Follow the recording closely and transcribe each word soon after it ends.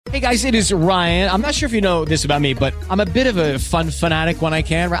Hey guys, it is Ryan. I'm not sure if you know this about me, but I'm a bit of a fun fanatic when I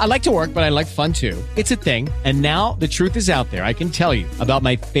can. I like to work, but I like fun too. It's a thing. And now the truth is out there. I can tell you about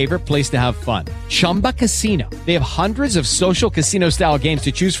my favorite place to have fun. Chumba Casino. They have hundreds of social casino style games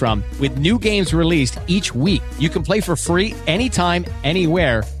to choose from with new games released each week. You can play for free anytime,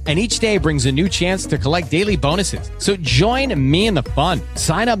 anywhere. And each day brings a new chance to collect daily bonuses. So join me in the fun.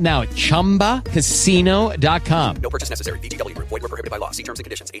 Sign up now at ChumbaCasino.com. No purchase necessary. VGW. Void where prohibited by law. See terms and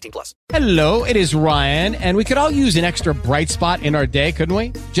conditions. 18+. Hello, it is Ryan, and we could all use an extra bright spot in our day, couldn't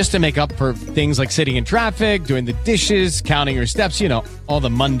we? Just to make up for things like sitting in traffic, doing the dishes, counting your steps, you know, all the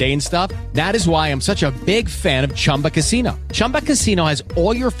mundane stuff. That is why I'm such a big fan of Chumba Casino. Chumba Casino has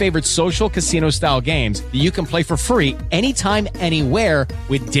all your favorite social casino-style games that you can play for free anytime, anywhere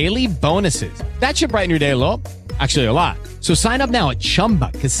with daily bonuses. That should brighten your day a little. Actually, a lot. So sign up now at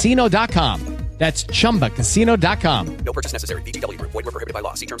ChumbaCasino.com. That's ChumbaCasino.com. No purchase necessary. VGW. Void where prohibited by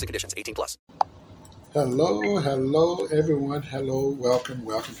law. See terms and conditions. 18+. Hello, everyone. Hello, welcome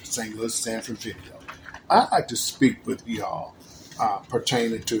to St. Louis Sanford video. I'd like to speak with y'all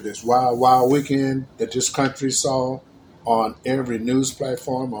pertaining to this wild weekend that this country saw on every news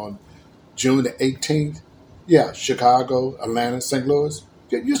platform on June the 18th. Yeah, Chicago, Atlanta, St. Louis.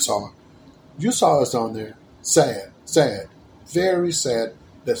 You saw it. You saw us on there. Sad, very sad.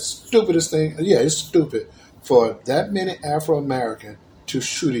 The stupidest thing, yeah, it's stupid for that many Afro-Americans to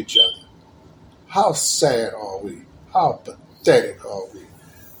shoot each other. How sad are we? How pathetic are we?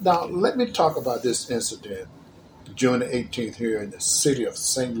 Now, let me talk about this incident, June the 18th here in the city of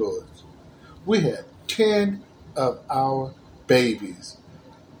St. Louis. We had 10 of our babies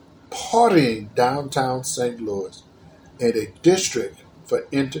partying downtown St. Louis at a district for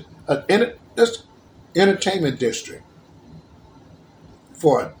entertainment district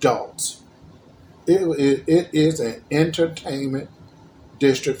for adults. It is an entertainment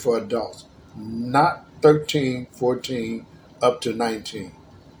district for adults, not 13, 14, up to 19.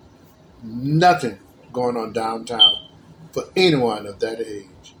 Nothing going on downtown for anyone of that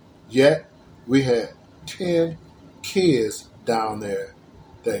age. Yet, we had 10 kids down there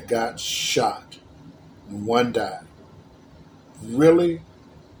that got shot and one died. Really?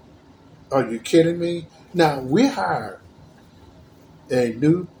 Are you kidding me? Now, we hired a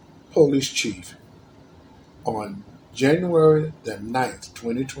new police chief on January the 9th,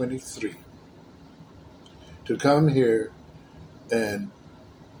 2023, to come here and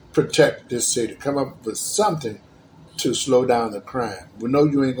protect this city, come up with something to slow down the crime. We know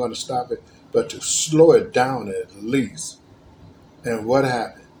you ain't going to stop it, but to slow it down at least. And what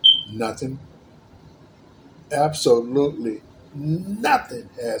happened? Nothing. Absolutely nothing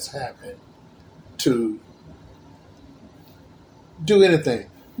has happened to do anything.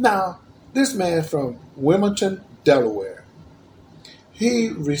 Now, this man from Wilmington, Delaware, he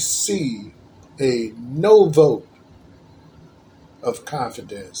received a no vote of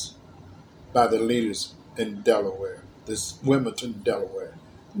confidence by the leaders in Delaware, this Wilmington, Delaware.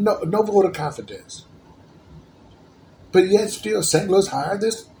 No vote of confidence. But yet still, St. Louis hired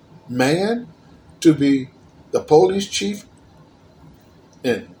this man to be the police chief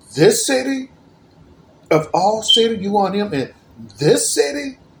in this city? Of all cities, you want him in this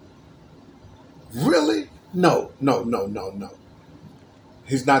city? Really? No.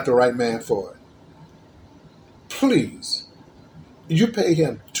 He's not the right man for it. Please, you pay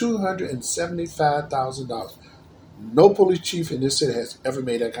him $275,000. No police chief in this city has ever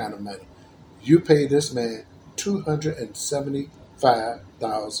made that kind of money. You pay this man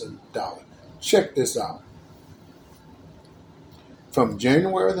 $275,000. Check this out. From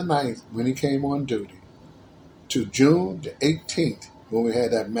January the 9th, when he came on duty, to June the 18th, when we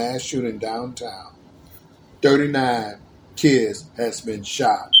had that mass shooting downtown, 39 kids has been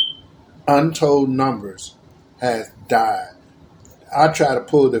shot. Untold numbers has died. I tried to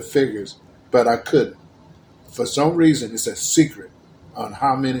pull the figures, but I couldn't. For some reason, it's a secret on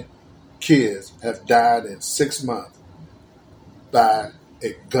how many kids have died in 6 months by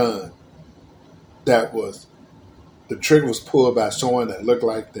a gun that was, the trigger was pulled by someone that looked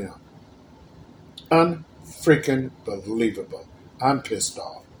like them. Unfreaking believable. I'm pissed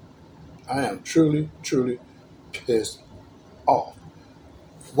off. I am truly pissed off.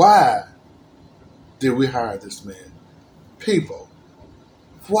 Why did we hire this man? People,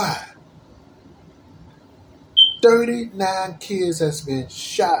 why? 39 kids has been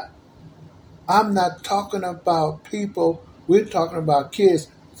shot. I'm not talking about people. We're talking about kids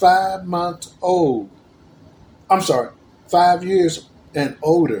 5 months old. I'm sorry, 5 years and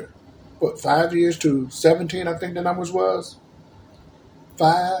older. What, 5 years to 17, I think the numbers was?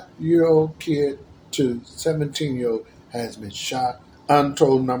 5-year-old kid to 17-year-old has been shot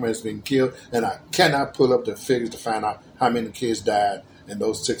untold number has been killed, and I cannot pull up the figures to find out how many kids died in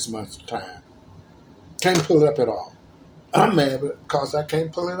those 6 months' time. Can't pull it up at all. I'm mad because I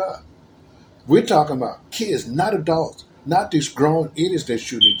can't pull it up. We're talking about kids, not adults, not these grown idiots that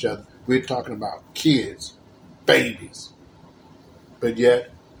shoot each other. We're talking about kids, babies. But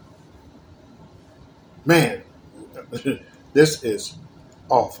yet, man, this is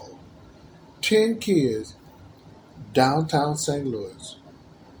awful. 10 kids downtown St. Louis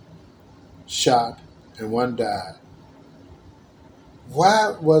shot and 1 died.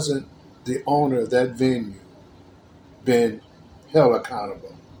 Why wasn't the owner of that venue been held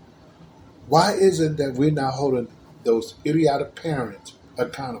accountable? Why is it that we're not holding those idiotic parents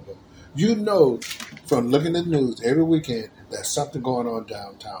accountable? You know from looking at the news every weekend there's something going on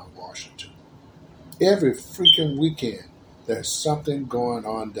downtown Washington. Every freaking weekend there's something going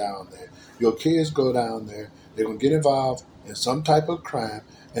on down there. Your kids go down there, they're going to get involved in some type of crime,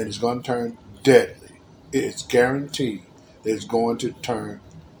 and it's going to turn deadly. It's guaranteed that it's going to turn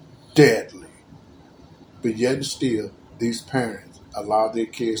deadly. But yet and still, these parents allow their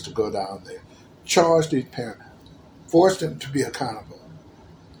kids to go down there. Charge these parents. Force them to be accountable.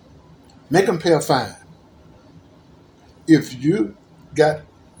 Make them pay a fine. If you got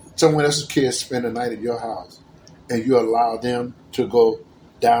someone else's kids spend the night at your house and you allow them to go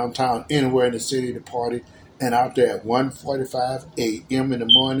downtown anywhere in the city to party and out there at 1:45 a.m. in the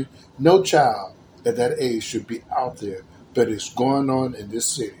morning, no child at that age should be out there, but it's going on in this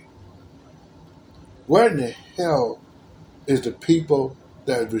city. Where in the hell is the people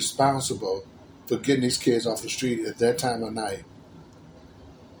that are responsible for getting these kids off the street at that time of night?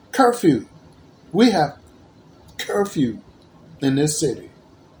 Curfew. We have curfew in this city,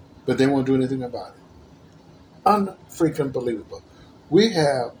 but they won't do anything about it. Unfreaking believable. We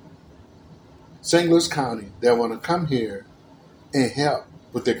have St. Louis County that want to come here and help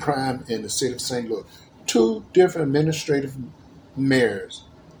with the crime in the city of St. Louis. 2 different administrative mayors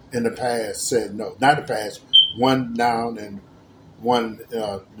in the past said no. Not the past, one down and one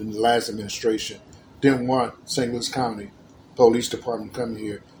in the last administration didn't want St. Louis County Police Department to come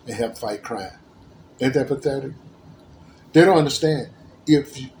here and help fight crime. Ain't that pathetic? They don't understand.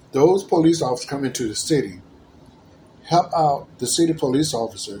 If those police officers come into the city, help out the city police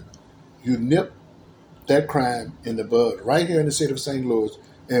officer, you nip that crime in the bud right here in the city of St. Louis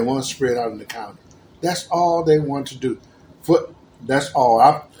and won't spread out in the county. That's all they want to do. That's all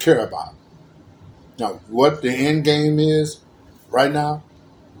I care about. Now, what the end game is right now,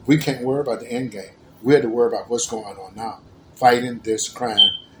 we can't worry about the end game. We have to worry about what's going on now, fighting this crime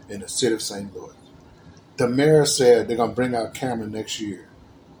in the city of St. Louis. The mayor said they're going to bring out camera next year.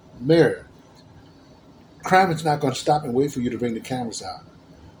 Mayor, crime is not going to stop and wait for you to bring the cameras out.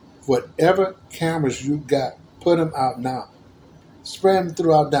 Whatever cameras you got, put them out now. Spread them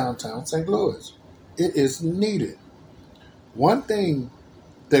throughout downtown St. Louis. It is needed. One thing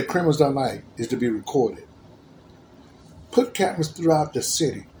that criminals don't like is to be recorded. Put cameras throughout the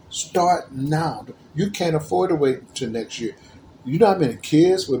city. Start now. You can't afford to wait until next year. You know how many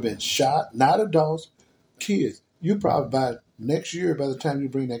kids who have been shot? Not adults, kids. You probably by next year, by the time you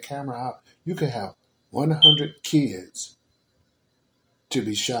bring that camera out, you can have 100 kids to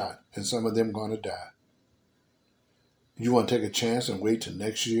be shot, and some of them going to die. You want to take a chance and wait till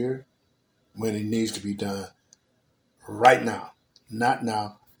next year when it needs to be done right now. Not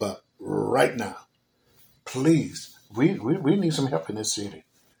now, but right now. Please, we need some help in this city.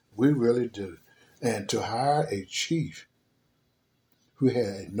 We really do. And to hire a chief who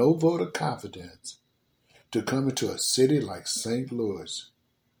had no vote of confidence to come into a city like St. Louis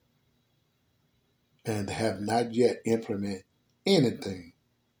and have not yet implemented anything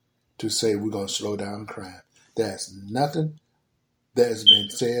to say we're going to slow down crime. There's nothing that has been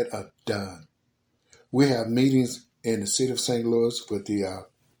said or done. We have meetings in the city of St. Louis with the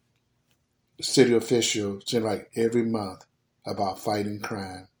city officials, seem like every month, about fighting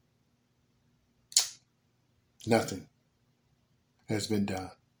crime. Nothing has been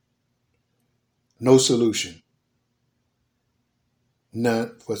done. No solution.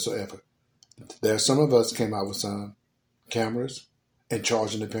 None whatsoever. There are some of us came out with some cameras and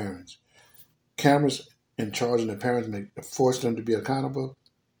charging the parents. Cameras and charging the parents force them to be accountable.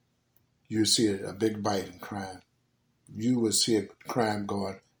 You see a big bite in crime. You will see a crime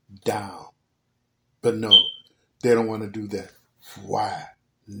going down. But no, they don't want to do that. Why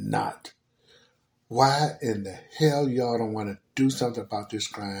not? Why in the hell y'all don't want to do something about this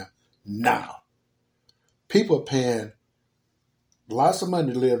crime now? People are paying lots of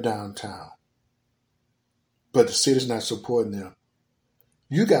money to live downtown, but the city's not supporting them.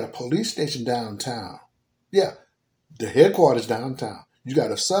 You got a police station downtown. Yeah, the headquarters downtown. You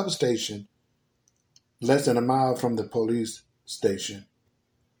got a substation less than a mile from the police station.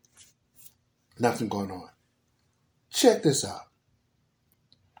 Nothing going on. Check this out.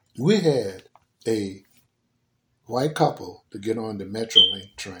 We had a white couple to get on the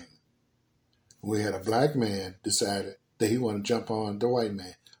Metrolink train. We had a black man decided that he wanted to jump on the white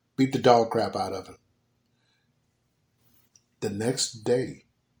man, beat the dog crap out of him. The next day,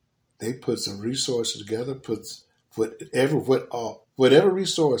 they put some resources together, whatever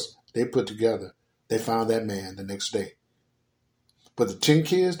resource they put together, they found that man the next day. But the 10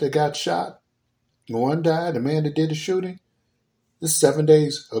 kids that got shot, one died, the man that did the shooting, this 7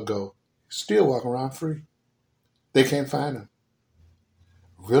 days ago, still walking around free. They can't find him.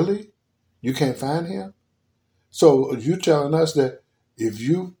 Really? You can't find him? So you telling us that if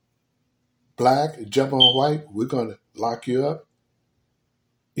you black jump on white, we're going to lock you up?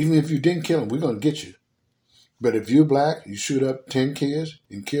 Even if you didn't kill him, we're going to get you. But if you black, you shoot up 10 kids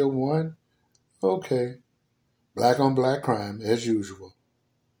and kill one, okay. Black on black crime, as usual.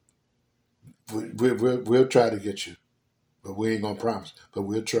 We'll try to get you. But we ain't going to promise. But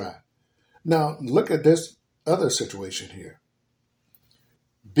we'll try. Now, look at this other situation here.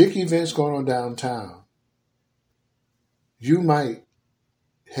 Big events going on downtown. You might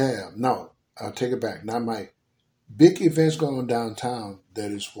have, no, I'll take it back, not might. Big events going on downtown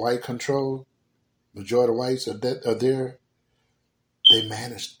that is white controlled, majority whites are there. They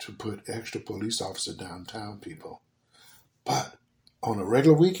managed to put extra police officers downtown, people. But on a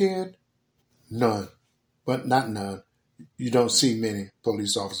regular weekend, none. But not none. You don't see many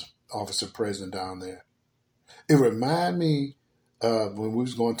police officer present down there. It reminded me of when we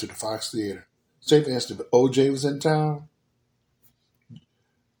was going to the Fox Theater. Say, for instance, if OJ was in town,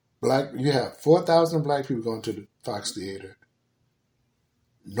 you have 4,000 black people going to the Fox Theater.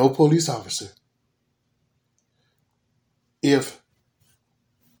 No police officer. If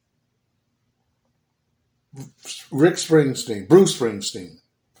Bruce Springsteen,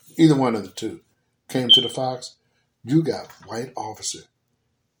 either one of the two, came to the Fox, you got white officer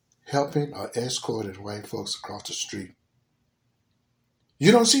helping or escorting white folks across the street.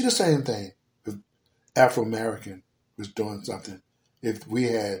 You don't see the same thing if Afro-American was doing something. If we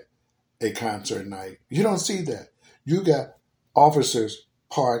had a concert night, you don't see that. You got officers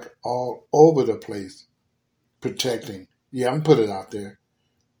parked all over the place protecting, I'm putting it out there,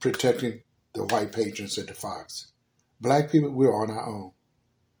 protecting the white patrons at the Fox. Black people, we're on our own.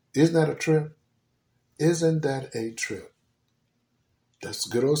 Isn't that a trip? Isn't that a trip? That's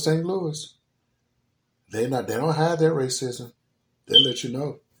good old St. Louis. They don't hide their racism. They let you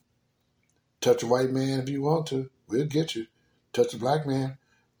know. Touch a white man if you want to. We'll get you. Touch a black man.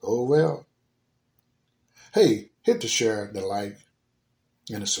 Oh, well. Hey, hit the share, the like,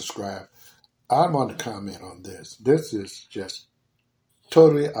 and the subscribe. I want to comment on this. This is just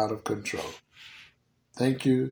totally out of control. Thank you.